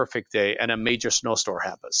on a perfect day and a major snowstorm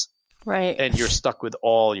happens. Right. And you're stuck with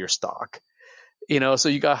all your stock. So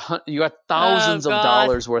you got Oh thousands of God,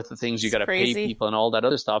 dollars worth of things you it's got to pay crazy. people and all that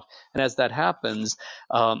other stuff. And as that happens,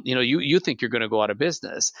 you think you're going to go out of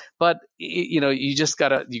business, but you just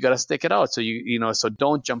gotta stick it out. So so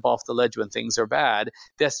don't jump off the ledge when things are bad.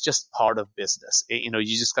 That's just part of business. You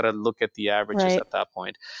just got to look at the averages Right. at that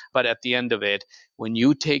point. But at the end of it, when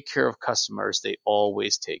you take care of customers, they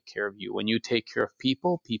always take care of you. When you take care of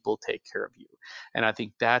people, people take care of you. And I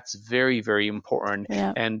think that's very, very important.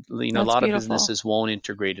 Yeah, And a that's lot of beautiful. businesses won't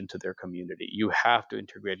integrate into their community. You have to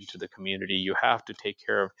integrate into the community. You have to take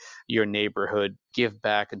care of your neighborhood, give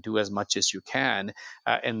back, and do as much as you can,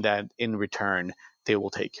 and that in return they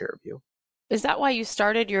will take care of you. Is that why you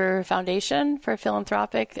started your foundation for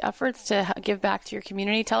philanthropic efforts to give back to your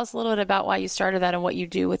community? Tell us a little bit about why you started that and what you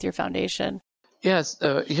do with your foundation. Yes,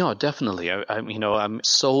 definitely. I'm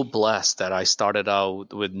so blessed that I started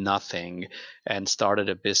out with nothing and started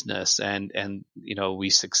a business, and we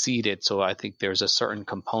succeeded. So I think there's a certain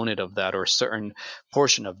component of that, or a certain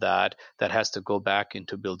portion of that, that has to go back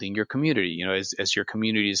into building your community. As your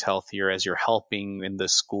community is healthier, as you're helping in the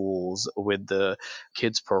schools with the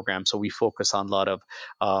kids program. So we focus on a lot of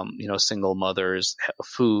single mothers,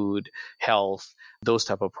 food, health, those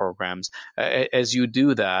type of programs. As you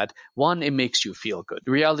do that, one, it makes you feel good.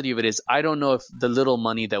 The reality of it is, I don't know if the little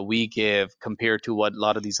money that we give compared to what a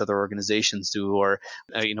lot of these other organizations do, or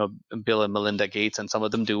Bill and Melinda Gates and some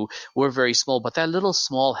of them do, we're very small, but that little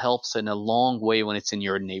small helps in a long way when it's in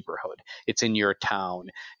your neighborhood, it's in your town,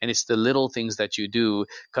 and it's the little things that you do,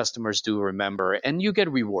 customers do remember, and you get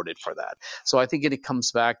rewarded for that. So I think it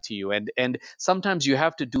comes back to you, and sometimes you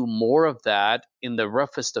have to do more of that in the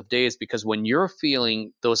roughest of days, because when you're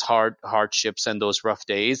feeling those hardships and those rough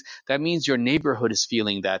days, that means your neighborhood is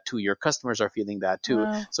feeling that too. Your customers are feeling that too.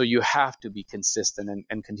 Wow. So you have to be consistent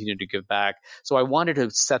and continue to give back. So I wanted to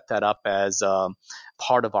set that up as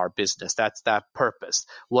part of our business. That's that purpose.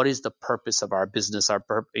 What is the purpose of our business? Our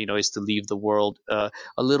purpose, is to leave the world a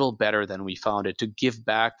little better than we found it, to give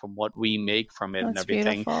back from what we make from it. That's and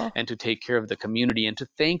everything, beautiful. and to take care of the community, and to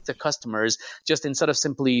thank the customers, just instead of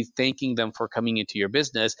simply thanking them for coming into your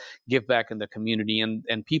business, give back in the community,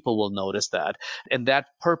 and people will notice that. And that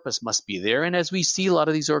purpose must be there. And as we see a lot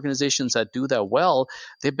of these organizations that do that well,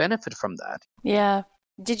 they benefit from that. Yeah.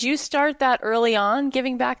 Did you start that early on,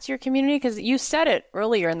 giving back to your community? Because you said it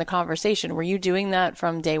earlier in the conversation. Were you doing that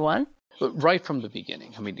from day one? Right from the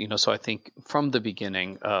beginning. So I think from the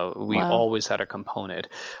beginning, we Wow. always had a component.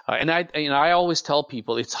 And I always tell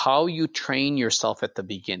people, it's how you train yourself at the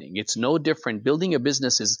beginning. It's no different. Building a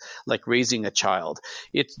business is like raising a child.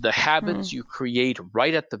 It's the habits you create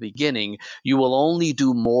right at the beginning, you will only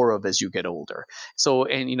do more of as you get older. So,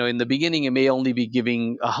 and, in the beginning, it may only be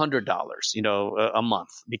giving $100, a month,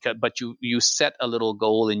 but you set a little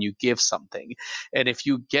goal and you give something. And if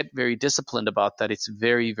you get very disciplined about that, it's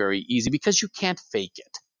very, very easy, because you can't fake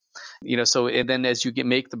it. So, and then as you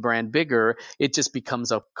make the brand bigger, it just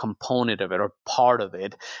becomes a component of it, or part of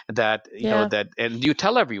it, that and you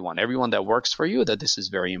tell everyone that works for you that this is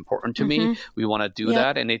very important to me. We want to do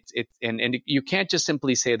that. And and you can't just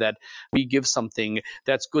simply say that we give something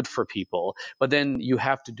that's good for people, but then you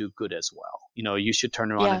have to do good as well. You should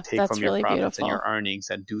turn around and take from your really profits beautiful. and your earnings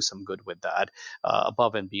and do some good with that.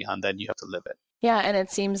 Above and beyond that, you have to live it. Yeah, and it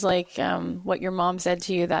seems like what your mom said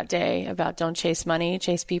to you that day about don't chase money,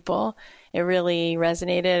 chase people, it really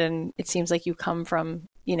resonated, and it seems like you come from,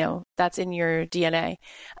 that's in your DNA.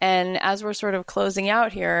 And as we're sort of closing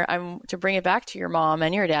out here, to bring it back to your mom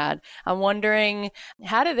and your dad, I'm wondering,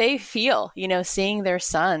 how do they feel, seeing their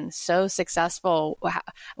son so successful?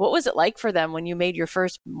 What was it like for them when you made your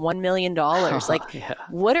first $1 million?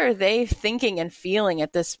 What are they thinking and feeling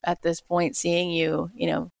at this point, seeing you,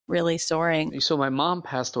 really soaring? So my mom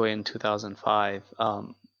passed away in 2005,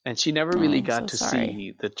 and she never really got to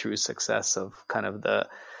see the true success of kind of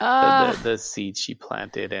the seed she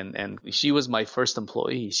planted. And she was my first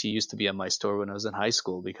employee. She used to be at my store when I was in high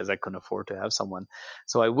school, because I couldn't afford to have someone.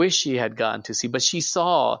 So I wish she had gotten to see, but she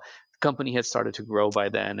saw the company had started to grow by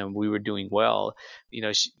then, and we were doing well.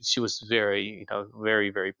 She was very, very,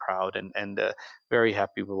 very proud and very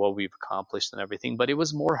happy with what we've accomplished and everything. But it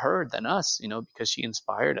was more her than us, because she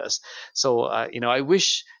inspired us. So, I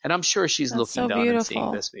wish, and I'm sure she's looking down and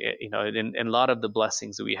seeing this, and a lot of the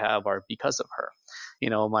blessings that we have are because of her.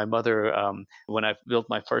 My mother, when I built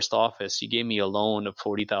my first office, she gave me a loan of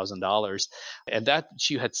 $40,000, and that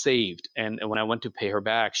she had saved. And when I went to pay her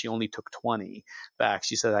back, she only took 20 back.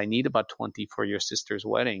 She said, I need about 20 for your sister's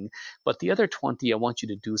wedding, but the other 20, I want you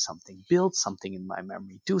to do something, build something in my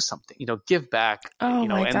memory, do something, give back, Oh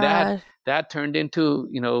my and God. that turned into,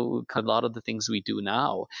 a lot of the things we do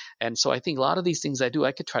now. And so I think a lot of these things I do,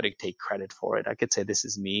 I could try to take credit for it. I could say this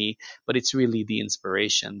is me, but it's really the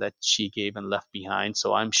inspiration that she gave and left behind.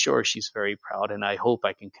 So I'm sure she's very proud, and I hope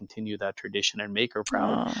I can continue that tradition and make her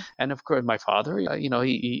proud. Oh. And of course, my father,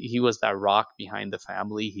 he was that rock behind the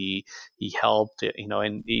family. He helped,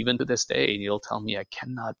 and even to this day, he'll tell me, I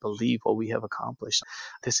cannot believe what we have accomplished.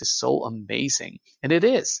 This is so amazing. And it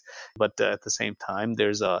is. But at the same time,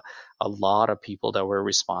 there's a lot of people that we're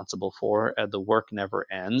responsible for. The work never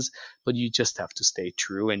ends, but you just have to stay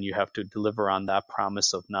true, and you have to deliver on that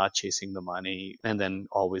promise of not chasing the money and then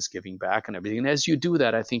always giving back and everything. And as you do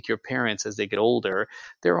that, I think your parents, as they get older,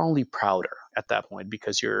 they're only prouder at that point,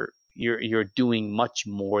 because you're doing much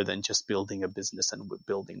more than just building a business and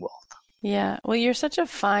building wealth. Yeah. Well, you're such a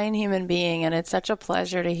fine human being, and it's such a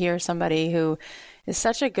pleasure to hear somebody who is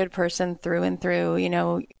such a good person through and through.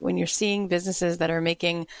 When you're seeing businesses that are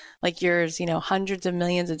making, like yours, hundreds of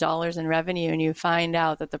millions of dollars in revenue, and you find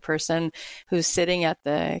out that the person who's sitting at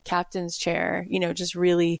the captain's chair, just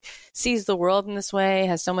really sees the world in this way,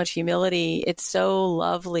 has so much humility. It's so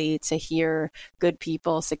lovely to hear good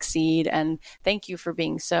people succeed. And thank you for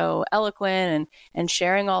being so eloquent and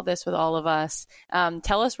sharing all this with all of us.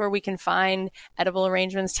 Tell us where we can find Edible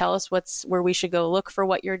Arrangements. Tell us where we should go look for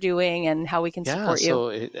what you're doing and how we can support you. So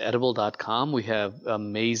at edible.com, we have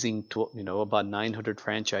amazing, about 900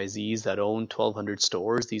 franchisees that own 1,200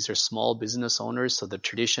 stores. These are small business owners. So the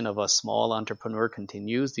tradition of a small entrepreneur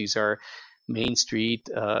continues. These are Main Street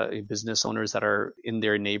business owners that are in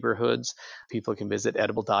their neighborhoods. People can visit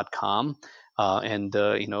edible.com. And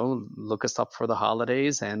look us up for the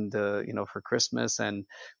holidays and, for Christmas. And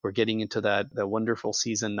we're getting into that wonderful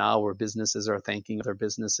season now where businesses are thanking their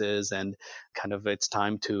businesses, and kind of it's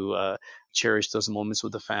time to cherish those moments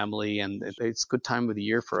with the family. And it's a good time of the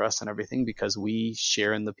year for us and everything, because we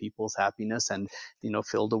share in the people's happiness and,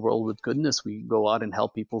 fill the world with goodness. We go out and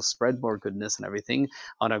help people spread more goodness and everything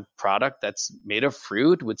on a product that's made of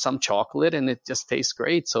fruit with some chocolate, and it just tastes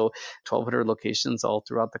great. So 1,200 locations all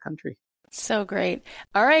throughout the country. So great.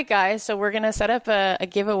 All right, guys. So we're going to set up a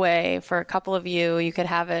giveaway for a couple of you. You could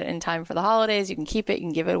have it in time for the holidays. You can keep it. You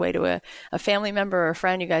can give it away to a family member or a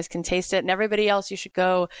friend. You guys can taste it. And everybody else, you should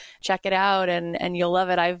go check it out, and you'll love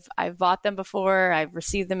it. I've bought them before. I've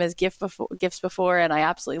received them as gifts before, and I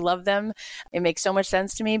absolutely love them. It makes so much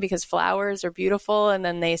sense to me, because flowers are beautiful and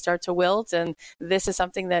then they start to wilt. And this is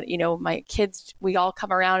something that, my kids, we all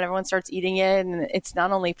come around, everyone starts eating it. And it's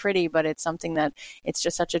not only pretty, but it's something that it's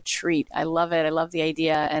just such a treat. I love it. I love the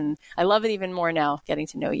idea, and I love it even more now getting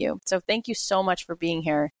to know you. So thank you so much for being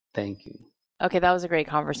here. Thank you. Okay, that was a great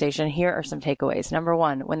conversation. Here are some takeaways. Number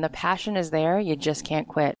 1, when the passion is there, you just can't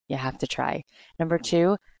quit. You have to try. Number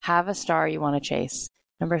 2, have a star you want to chase.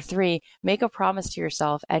 Number 3, make a promise to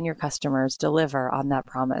yourself and your customers. Deliver on that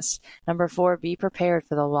promise. Number 4, be prepared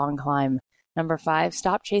for the long climb. Number 5,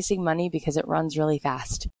 stop chasing money because it runs really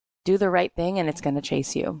fast. Do the right thing and it's going to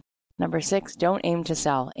chase you. Number 6, don't aim to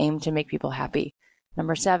sell, aim to make people happy.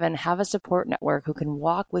 Number 7, have a support network who can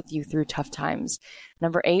walk with you through tough times.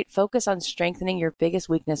 Number 8, focus on strengthening your biggest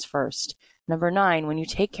weakness first. Number 9, when you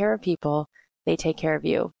take care of people, they take care of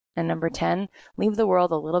you. And number 10, leave the world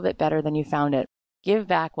a little bit better than you found it. Give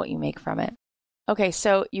back what you make from it. Okay,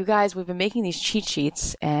 so you guys, we've been making these cheat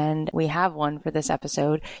sheets, and we have one for this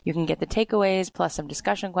episode. You can get the takeaways plus some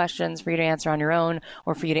discussion questions for you to answer on your own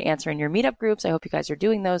or for you to answer in your meetup groups. I hope you guys are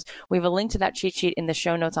doing those. We have a link to that cheat sheet in the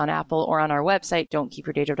show notes on Apple or on our website,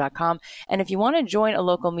 don'tkeepyourdayjob.com. And if you want to join a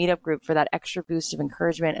local meetup group for that extra boost of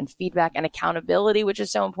encouragement and feedback and accountability, which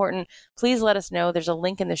is so important, please let us know. There's a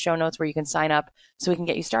link in the show notes where you can sign up so we can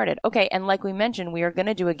get you started. Okay, and like we mentioned, we are going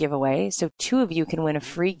to do a giveaway. So 2 of you can win a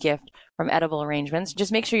free gift from Edible Arrangements.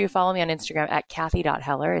 Just make sure you follow me on Instagram at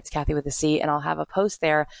Kathy.Heller. It's Kathy with a C, and I'll have a post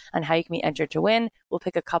there on how you can be entered to win. We'll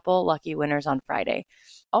pick a couple lucky winners on Friday.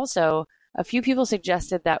 Also, a few people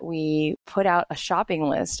suggested that we put out a shopping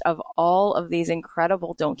list of all of these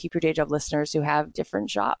incredible Don't Keep Your Day Job listeners who have different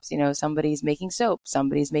shops. Somebody's making soap,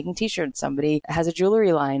 somebody's making t-shirts, somebody has a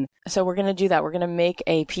jewelry line. So we're going to do that. We're going to make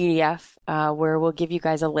a PDF where we'll give you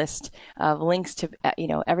guys a list of links to,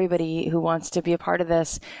 everybody who wants to be a part of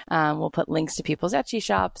this. We'll put links to people's Etsy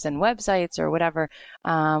shops and websites or whatever.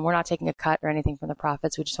 We're not taking a cut or anything from the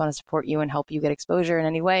profits. We just want to support you and help you get exposure in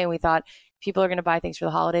any way. And we thought, people are going to buy things for the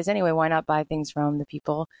holidays anyway. Why not buy things from the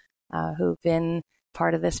people who've been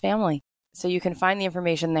part of this family. So you can find the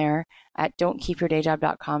information there at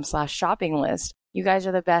don'tkeepyourdayjob.com/shopping list. You guys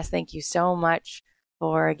are the best. Thank you so much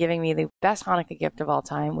for giving me the best Hanukkah gift of all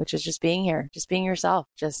time, which is just being here, just being yourself,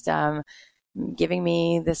 just giving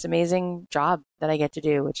me this amazing job that I get to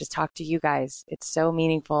do, which is talk to you guys. It's so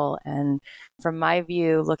meaningful. And from my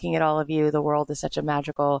view, looking at all of you, the world is such a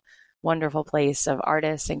magical, wonderful place of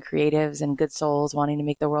artists and creatives and good souls wanting to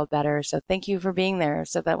make the world better. So thank you for being there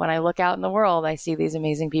so that when I look out in the world, I see these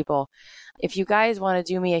amazing people. If you guys want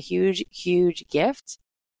to do me a huge, huge gift,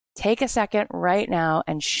 take a second right now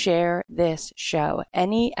and share this show.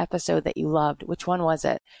 Any episode that you loved, which one was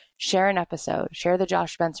it? Share an episode. Share the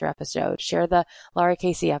Josh Spencer episode. Share the Laura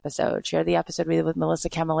Casey episode. Share the episode we did with Melissa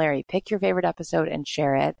Camilleri. Pick your favorite episode and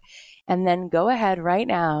share it. And then go ahead right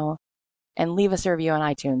now and leave us a review on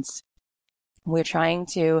iTunes. We're trying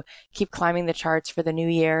to keep climbing the charts for the new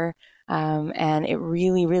year. And it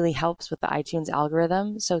really, really helps with the iTunes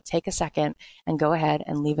algorithm. So take a second and go ahead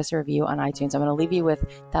and leave us a review on iTunes. I'm going to leave you with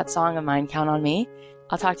that song of mine, Count on Me.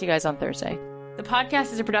 I'll talk to you guys on Thursday. The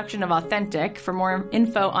podcast is a production of Authentic. For more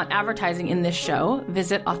info on advertising in this show,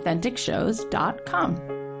 visit AuthenticShows.com.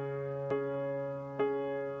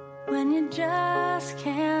 When you just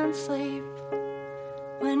can't sleep,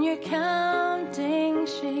 when you're counting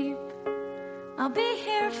sheep, I'll be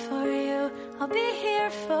here for you, I'll be here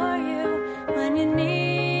for you. When you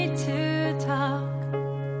need to talk,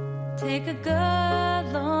 take a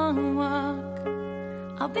good long walk.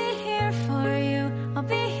 I'll be here for you, I'll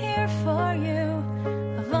be here for you.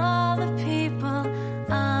 Of all the people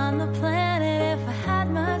on the planet, if I had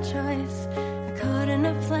my choice, I couldn't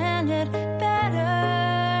have planned it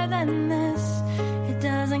better than this. It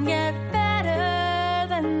doesn't get better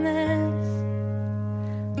than this.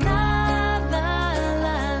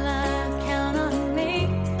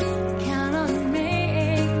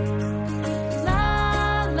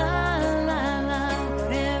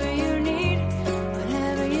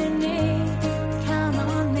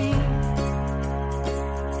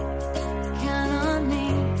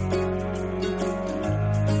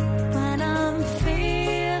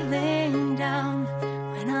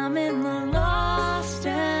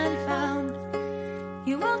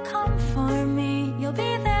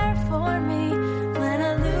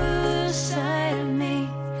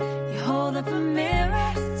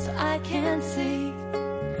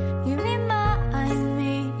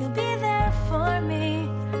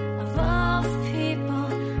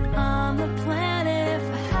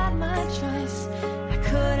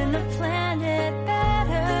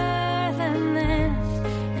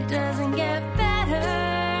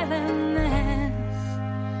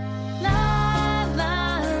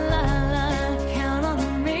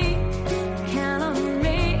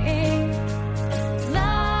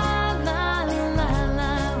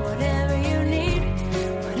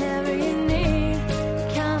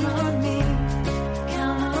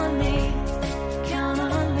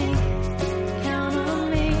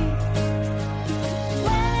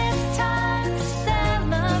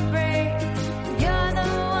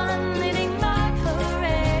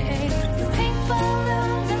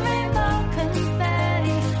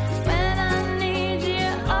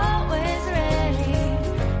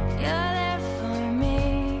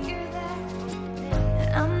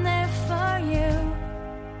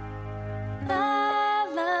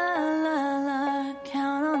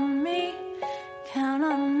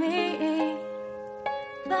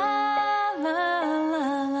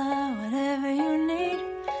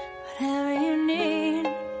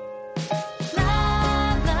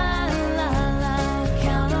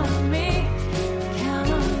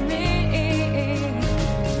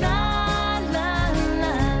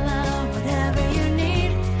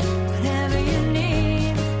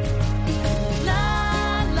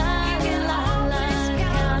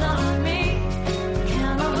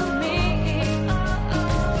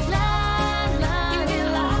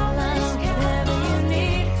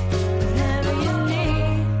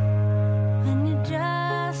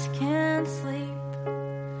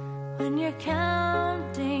 When you're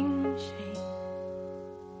counting